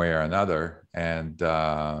one way or another, and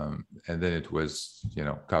then it was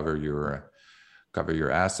cover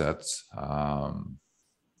your assets,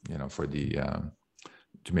 for the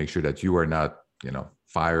to make sure that you are not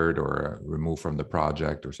fired or removed from the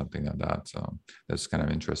project or something like that. So that's kind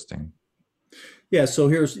of interesting. Yeah. So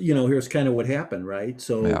here's kind of what happened, right?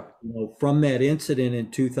 Yeah. So, from that incident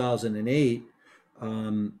in 2008,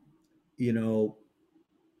 um, you know,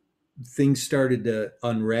 things started to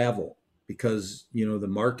unravel because the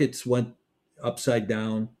markets went upside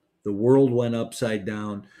down, the world went upside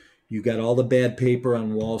down. You got all the bad paper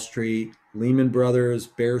on Wall Street, Lehman Brothers,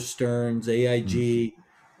 Bear Stearns, Mm. AIG,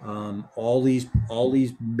 all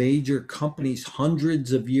these major companies,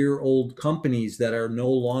 hundreds of year old companies that are no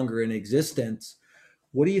longer in existence.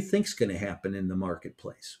 What do you think's going to happen in the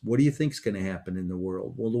marketplace? What do you think's going to happen in the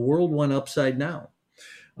world? Well, the world went upside down.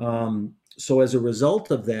 So as a result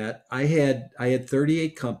of that, I had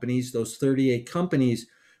 38 companies. Those 38 companies,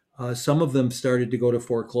 some of them started to go to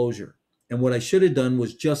foreclosure, And what I should have done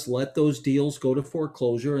was just let those deals go to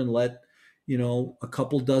foreclosure and let, a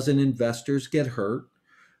couple dozen investors get hurt.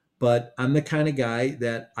 But I'm the kind of guy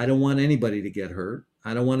that I don't want anybody to get hurt.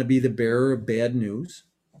 I don't want to be the bearer of bad news.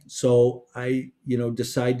 So I,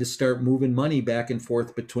 decide to start moving money back and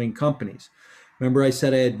forth between companies. Remember, I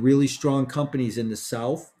said I had really strong companies in the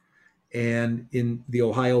South, and in the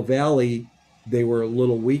Ohio Valley, they were a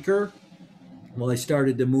little weaker. Well, I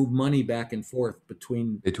started to move money back and forth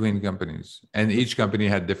between. Between companies, and each company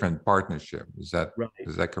had different partnership. Right,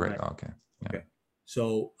 is that correct? right. Okay. Yeah. Okay.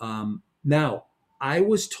 So now I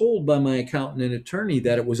was told by my accountant and attorney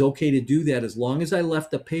that it was okay to do that as long as I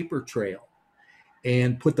left a paper trail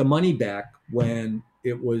and put the money back when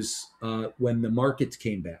it was when the markets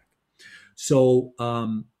came back. So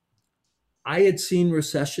I had seen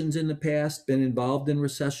recessions in the past, been involved in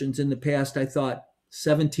recessions in the past. I thought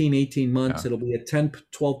 17, 18 months, Yeah. it'll be a 10,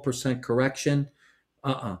 12% correction.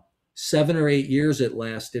 7 or 8 years it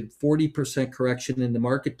lasted, 40% correction in the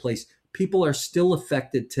marketplace. People are still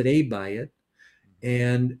affected today by it.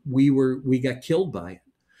 And we got killed by it.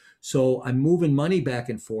 So I'm moving money back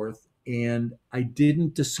and forth, and I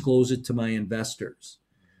didn't disclose it to my investors.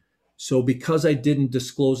 So because I didn't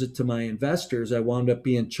disclose it to my investors, I wound up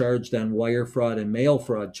being charged on wire fraud and mail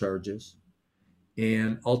fraud charges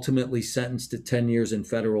and ultimately sentenced to 10 years in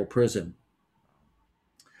federal prison.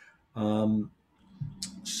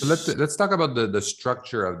 So let's talk about the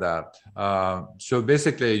structure of that. So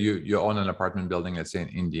basically, you own an apartment building, let's say in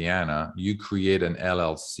Indiana. You create an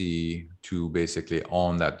LLC to basically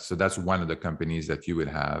own that. So that's one of the companies that you would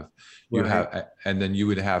have. You Right. have, and then you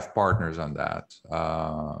would have partners on that.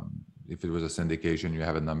 If it was a syndication, you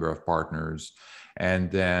have a number of partners,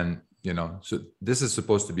 and then so this is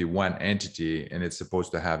supposed to be one entity, and it's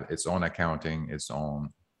supposed to have its own accounting, its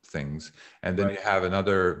own things. And then Right. you have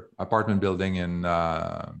another apartment building in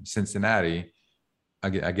Cincinnati,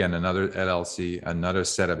 again another LLC, another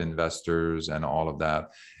set of investors, and all of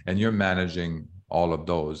that, and you're managing all of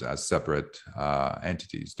those as separate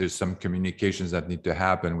entities. There's some communications that need to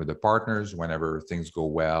happen with the partners whenever things go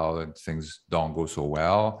well and things don't go so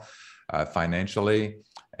well financially.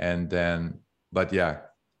 And then, but yeah,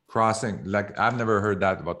 crossing, like I've never heard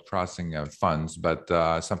that about crossing funds, but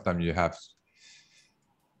sometimes you have.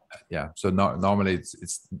 Yeah. So normally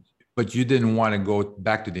it's, but you didn't want to go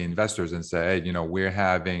back to the investors and say, hey, we're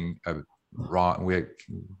having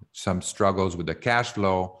some struggles with the cash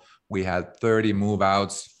flow. We had 30 move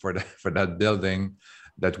outs for that building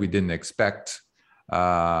that we didn't expect.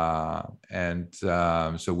 So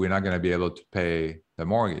we're not going to be able to pay the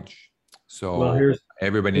mortgage. So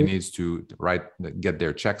everybody needs to get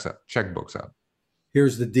their checkbooks out.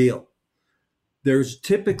 Here's the deal. There's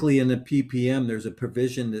typically in the PPM, there's a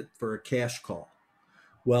provision for a cash call.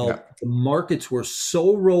 Well, Yeah. The markets were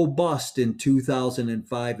so robust in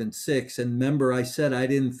 2005 and 6. And remember, I said I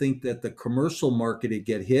didn't think that the commercial market would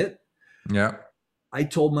get hit. Yeah. I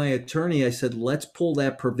told my attorney, I said, let's pull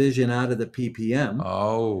that provision out of the PPM.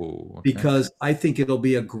 Oh, okay. Because I think it'll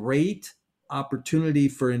be a great opportunity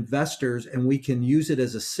for investors, and we can use it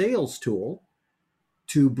as a sales tool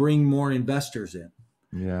to bring more investors in.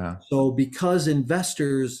 Yeah. So because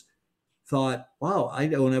investors thought, wow, I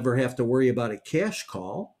don't ever have to worry about a cash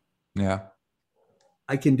call. Yeah.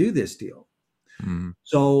 I can do this deal. Mm-hmm.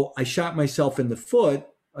 So I shot myself in the foot.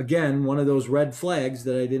 Again, one of those red flags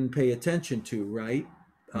that I didn't pay attention to, right?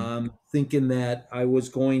 Mm-hmm. Thinking that I was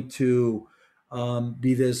going to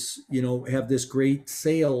be this, have this great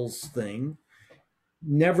sales thing,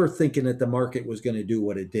 never thinking that the market was going to do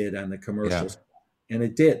what it did on the commercial side. And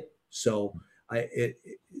it did. So I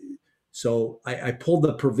pulled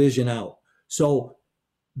the provision out. So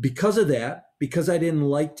because of that, because I didn't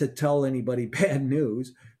like to tell anybody bad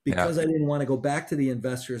news, because I didn't want to go back to the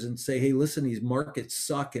investors and say, hey, listen, these markets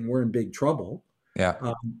suck and we're in big trouble.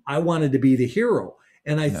 Yeah. I wanted to be the hero.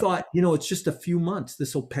 And I thought, it's just a few months.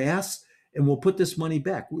 This will pass and we'll put this money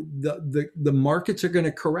back. The markets are going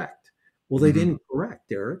to correct. Well, they didn't correct,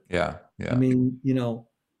 Derek. Yeah. Yeah. I mean,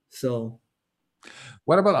 so.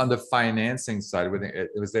 What about on the financing side?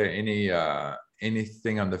 Was there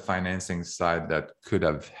anything on the financing side that could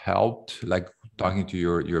have helped, like talking to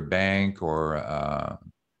your bank or?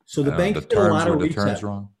 So the banks did a lot of resets. Terms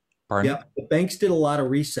wrong. Pardon? Yeah, the banks did a lot of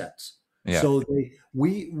resets. Yeah. So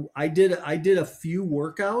I did a few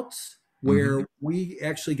workouts where we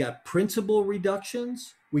actually got principal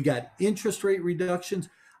reductions, we got interest rate reductions.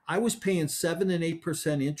 I was paying 7 and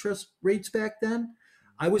 8% interest rates back then.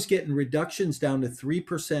 I was getting reductions down to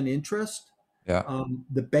 3% interest. Yeah.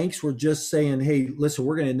 The banks were just saying, hey, listen,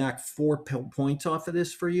 we're going to knock 4 points off of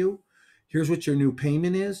this for you. Here's what your new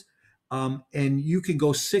payment is. and you can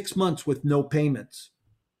go 6 months with no payments.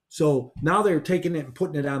 So now they're taking it and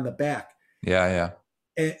putting it on the back. Yeah,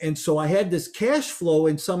 yeah, And so I had this cash flow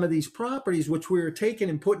in some of these properties, which we were taking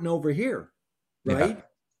and putting over here, yeah. right? For some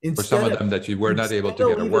Instead of of them that you were not able instead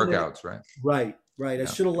to of get a leaving it, workouts, right? right, right. I Yeah,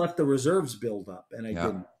 should have left the reserves build up, and I yeah,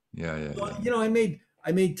 didn't. yeah, yeah, So, yeah,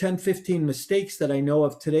 I made 10, 15 mistakes that I know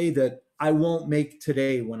of today that I won't make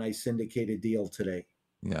today when I syndicate a deal today.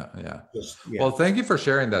 yeah, yeah. Just Well, yeah, thank you for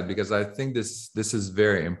sharing that because I think this is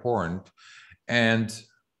very important, and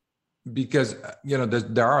because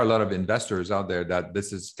there are a lot of investors out there that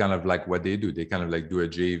this is kind of like what they do. They kind of like do a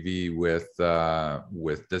JV with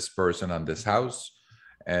this person on this house,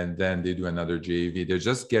 and then they do another JV. They're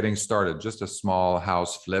just getting started, just a small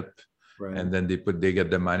house flip, right. and then they get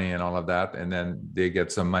the money and all of that, and then they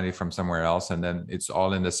get some money from somewhere else, and then it's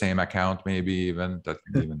all in the same account, maybe even that's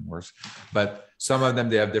even worse. But some of them,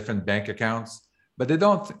 they have different bank accounts, but they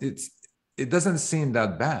don't. It doesn't seem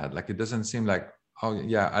that bad. Like it doesn't seem like, oh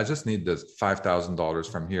yeah, I just need this $5,000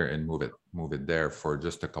 from here and move it there for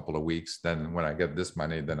just a couple of weeks. Then when I get this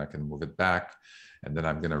money, then I can move it back, and then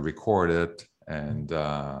I'm gonna record it. And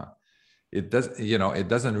it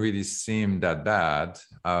doesn't really seem that bad.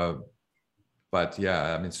 But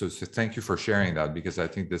yeah, I mean, so thank you for sharing that because I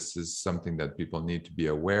think this is something that people need to be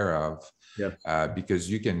aware of, Yeah. because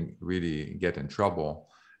you can really get in trouble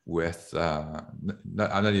with. I'm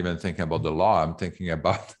not even thinking about the law. I'm thinking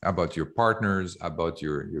about your partners, about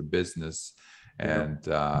your business, Yeah. and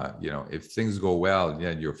if things go well,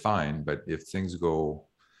 yeah, you're fine. But if things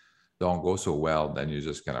don't go so well, then you're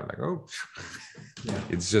just kind of like, oh, Yeah.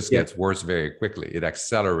 it just Yeah. gets worse very quickly. It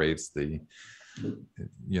accelerates the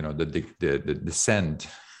descent.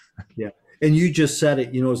 Yeah. And you just said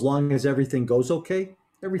it, as long as everything goes okay,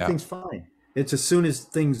 Yeah, everything's fine. It's as soon as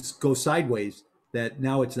things go sideways that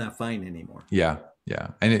now it's not fine anymore. yeah, yeah,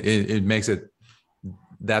 and it makes it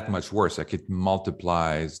that much worse. Like it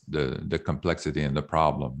multiplies the complexity and the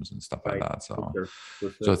problems and stuff like Right. that. For So sure. For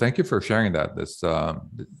so sure. thank you for sharing that. This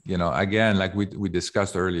again, like we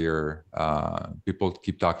discussed earlier, people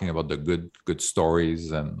keep talking about the good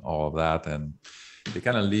stories and all of that, and they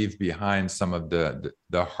kind of leave behind some of the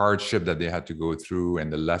hardship that they had to go through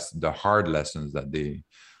and the hard lessons that they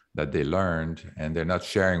learned, and they're not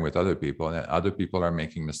sharing with other people, and other people are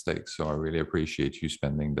making mistakes. So I really appreciate you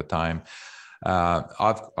spending the time.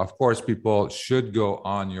 Of course, people should go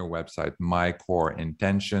on your website,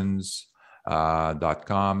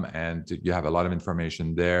 mycoreintentions.com, and you have a lot of information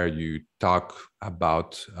there. You talk about,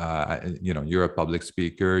 you're a public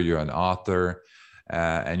speaker, you're an author,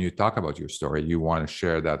 and you talk about your story. You want to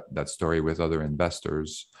share that story with other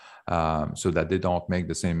investors, so that they don't make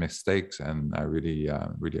the same mistakes. And I really,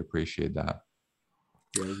 really appreciate that.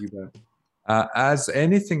 Yeah, you bet. As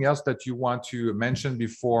anything else that you want to mention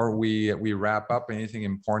before we wrap up? Anything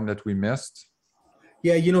important that we missed?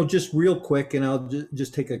 Yeah, just real quick, and I'll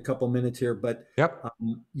just take a couple minutes here, but Yep.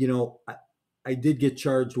 I did get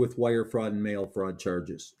charged with wire fraud and mail fraud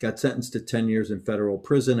charges. Got sentenced to 10 years in federal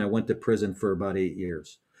prison. I went to prison for about 8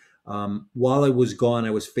 years. While I was gone,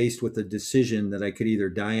 I was faced with a decision that I could either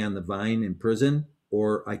die on the vine in prison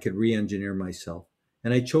or I could re-engineer myself.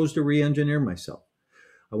 And I chose to re-engineer myself.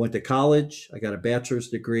 I went to college. I got a bachelor's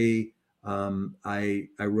degree. I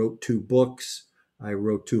wrote 2 books. I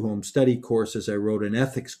wrote 2 home study courses. I wrote an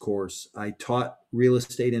ethics course. I taught real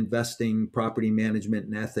estate investing, property management,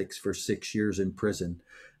 and ethics for 6 years in prison.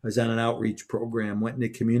 I was on an outreach program, went into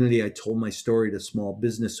community. I told my story to small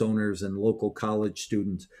business owners and local college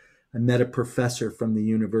students. I met a professor from the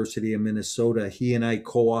University of Minnesota. He and I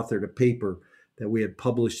co-authored a paper that we had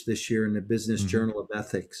published this year in the Business Journal of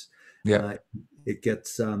Ethics. Yeah. It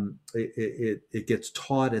gets it gets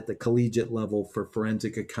taught at the collegiate level for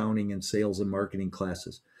forensic accounting and sales and marketing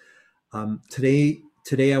classes. Today,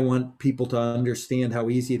 I want people to understand how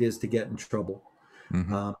easy it is to get in trouble.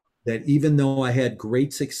 Mm-hmm. That even though I had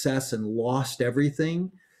great success and lost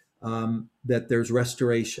everything, that there's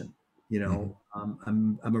restoration.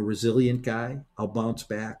 I'm a resilient guy. I'll bounce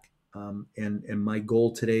back. And my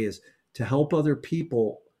goal today is to help other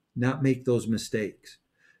people not make those mistakes,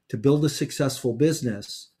 to build a successful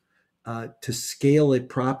business, to scale it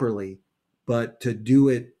properly, but to do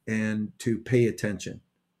it and to pay attention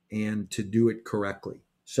and to do it correctly.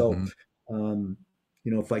 So,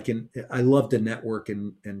 if I love to network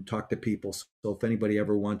and talk to people. So if anybody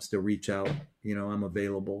ever wants to reach out, I'm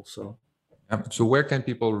available. So. So where can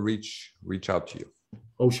people reach out to you?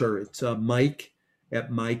 Oh, sure. It's Mike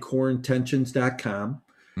at mycoreintentions.com.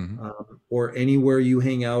 Mm-hmm. Or anywhere you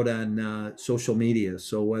hang out on social media.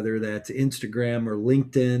 So whether that's Instagram or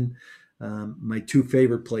LinkedIn, my 2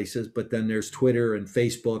 favorite places, but then there's Twitter and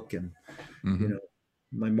Facebook, and you Hmm. know,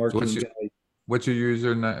 my So marketing guy. what's your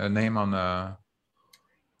user name on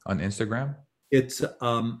Instagram? It's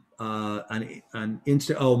on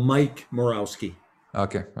Insta. Oh, Mike Morawski.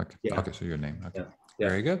 Okay, okay, Yeah, okay. So your name. Okay, yeah, yeah.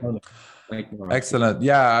 very good. Oh, no, Mike Morawski. Excellent.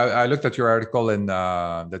 Yeah, I looked at your article in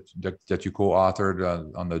that you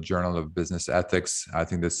co-authored on the Journal of Business Ethics. I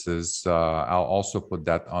think this is. I'll also put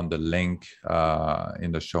that on the link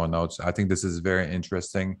in the show notes. I think this is very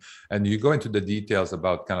interesting, and you go into the details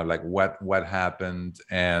about kind of like what happened,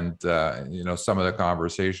 and some of the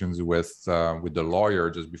conversations with the lawyer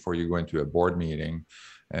just before you go into a board meeting,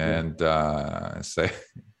 Yeah, and say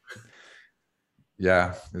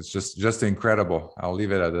yeah, it's just incredible. I'll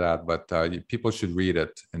leave it at that. But people should read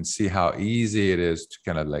it and see how easy it is to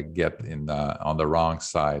kind of like get in on the wrong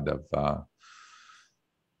side of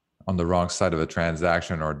a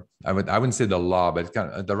transaction, or I wouldn't say the law, but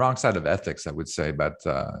kind of the wrong side of ethics, I would say. But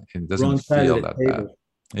it doesn't wrong side of feel the that bad. table.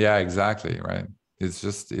 Yeah, exactly. Right.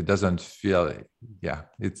 It doesn't feel. Yeah,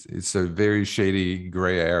 it's a very shady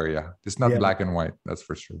gray area. It's not Yeah, black and white. That's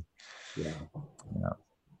for sure. yeah. Yeah.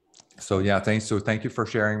 So yeah, thanks. So thank you for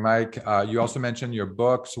sharing, Mike. You also mentioned your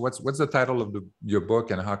book. So what's the title of your book,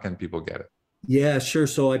 and how can people get it? Yeah, sure.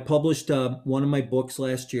 So I published one of my books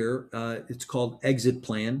last year. It's called Exit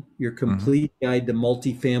Plan, Your Hmm. Complete Guide to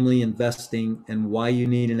Multifamily Investing and Why You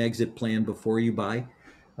Need an Exit Plan Before You Buy.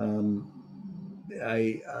 Um,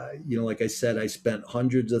 like I said, I spent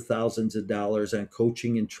hundreds of thousands of dollars on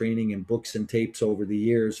coaching and training and books and tapes over the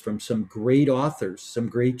years from some great authors, some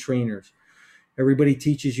great trainers. Everybody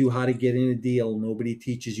teaches you how to get in a deal. Nobody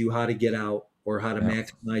teaches you how to get out or how to Yeah,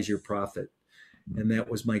 maximize your profit. And that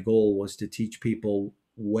was my goal, was to teach people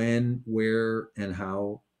when, where, and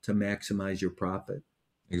how to maximize your profit.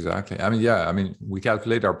 exactly. I mean, yeah. I mean, we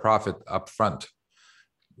calculate our profit up front.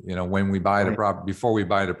 When we buy the Right. property, before we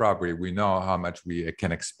buy the property, we know how much we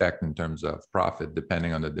can expect in terms of profit,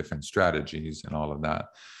 depending on the different strategies and all of that.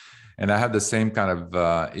 And I have the same kind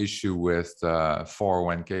of issue with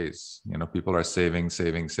 401ks. People are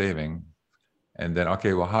saving. And then,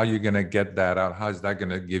 okay, well, how are you going to get that out? How is that going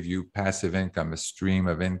to give you passive income, a stream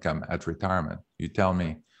of income at retirement? You tell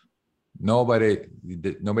me.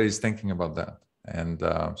 Nobody's thinking about that. And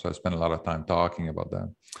so I spent a lot of time talking about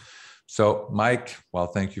that. So, Mike, well,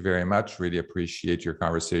 thank you very much. Really appreciate your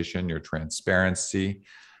conversation, your transparency.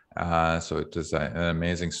 So it is an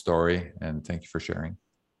amazing story. And thank you for sharing.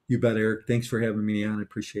 You bet, Eric. Thanks for having me on. I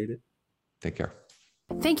appreciate it. Take care.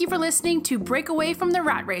 Thank you for listening to Break Away from the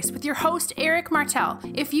Rat Race with your host, Eric Martel.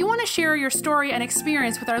 If you want to share your story and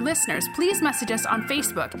experience with our listeners, please message us on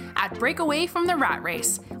Facebook at Break Away from the Rat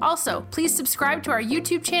Race. Also, please subscribe to our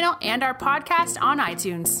YouTube channel and our podcast on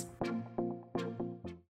iTunes.